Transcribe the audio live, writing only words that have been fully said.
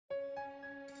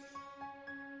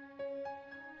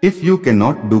If you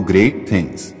cannot do great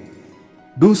things,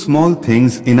 do small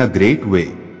things in a great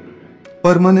way.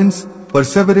 Permanence,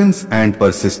 perseverance and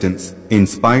persistence, in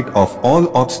spite of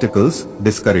all obstacles,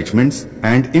 discouragements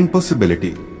and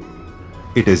impossibility.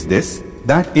 It is this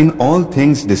that in all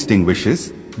things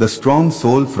distinguishes the strong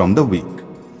soul from the weak.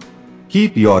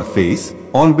 Keep your face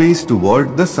always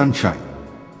toward the sunshine,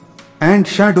 and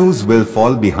shadows will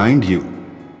fall behind you.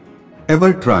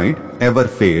 Ever tried, ever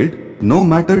failed, no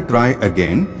matter, try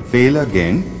again,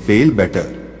 fail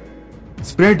better.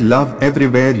 Spread love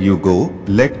everywhere you go,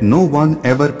 let no one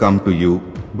ever come to you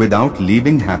without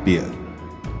leaving happier.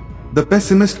 The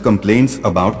pessimist complains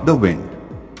about the wind.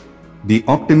 The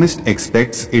optimist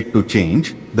expects it to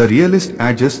change, the realist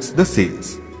adjusts the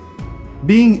sails.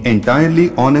 Being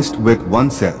entirely honest with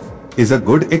oneself is a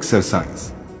good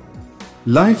exercise.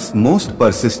 Life's most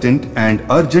persistent and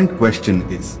urgent question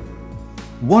is,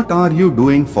 what are you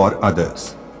doing for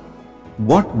others?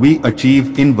 What we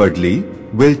achieve inwardly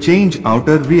will change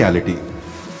outer reality.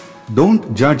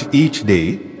 Don't judge each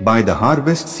day by the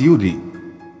harvests you reap,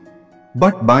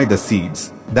 but by the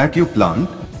seeds that you plant.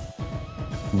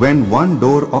 When one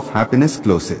door of happiness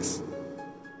closes,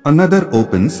 another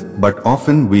opens, but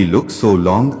often we look so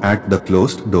long at the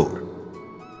closed door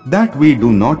that we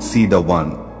do not see the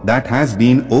one that has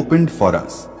been opened for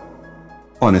us.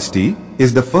 Honesty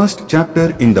is the first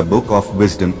chapter in the book of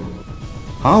wisdom.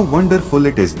 How wonderful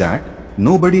it is that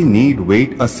nobody need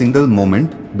wait a single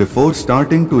moment before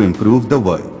starting to improve the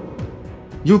world.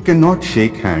 You cannot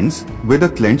shake hands with a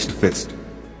clenched fist.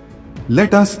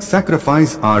 Let us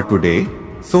sacrifice our today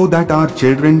so that our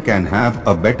children can have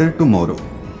a better tomorrow.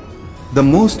 The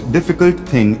most difficult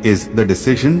thing is the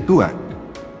decision to act.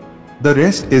 The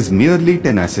rest is merely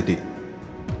tenacity.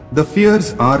 The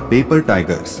fears are paper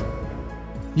tigers.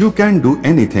 You can do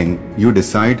anything you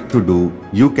decide to do.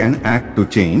 You can act to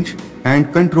change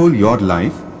and control your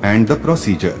life and the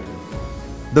procedure.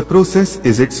 The process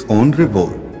is its own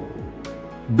reward.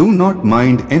 Do not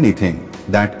mind anything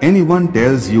that anyone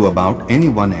tells you about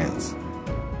anyone else.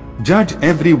 Judge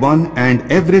everyone and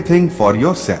everything for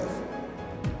yourself.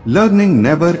 Learning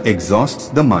never exhausts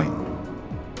the mind.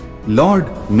 Lord,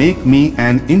 make me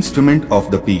an instrument of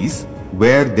the peace.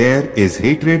 Where there is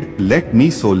hatred, let me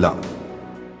sow love.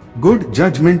 Good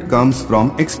judgment comes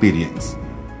from experience,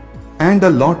 and a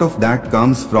lot of that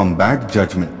comes from bad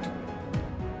judgment.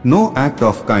 No act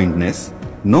of kindness,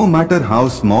 no matter how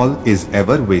small, is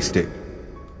ever wasted.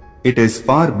 It is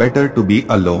far better to be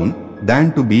alone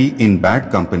than to be in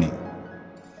bad company.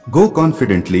 Go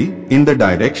confidently in the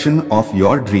direction of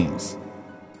your dreams.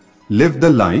 Live the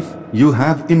life you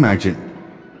have imagined.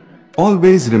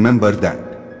 Always remember that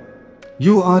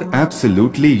you are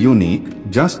absolutely unique,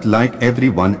 just like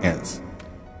everyone else.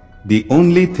 The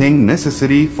only thing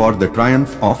necessary for the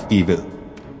triumph of evil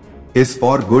is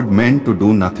for good men to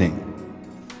do nothing.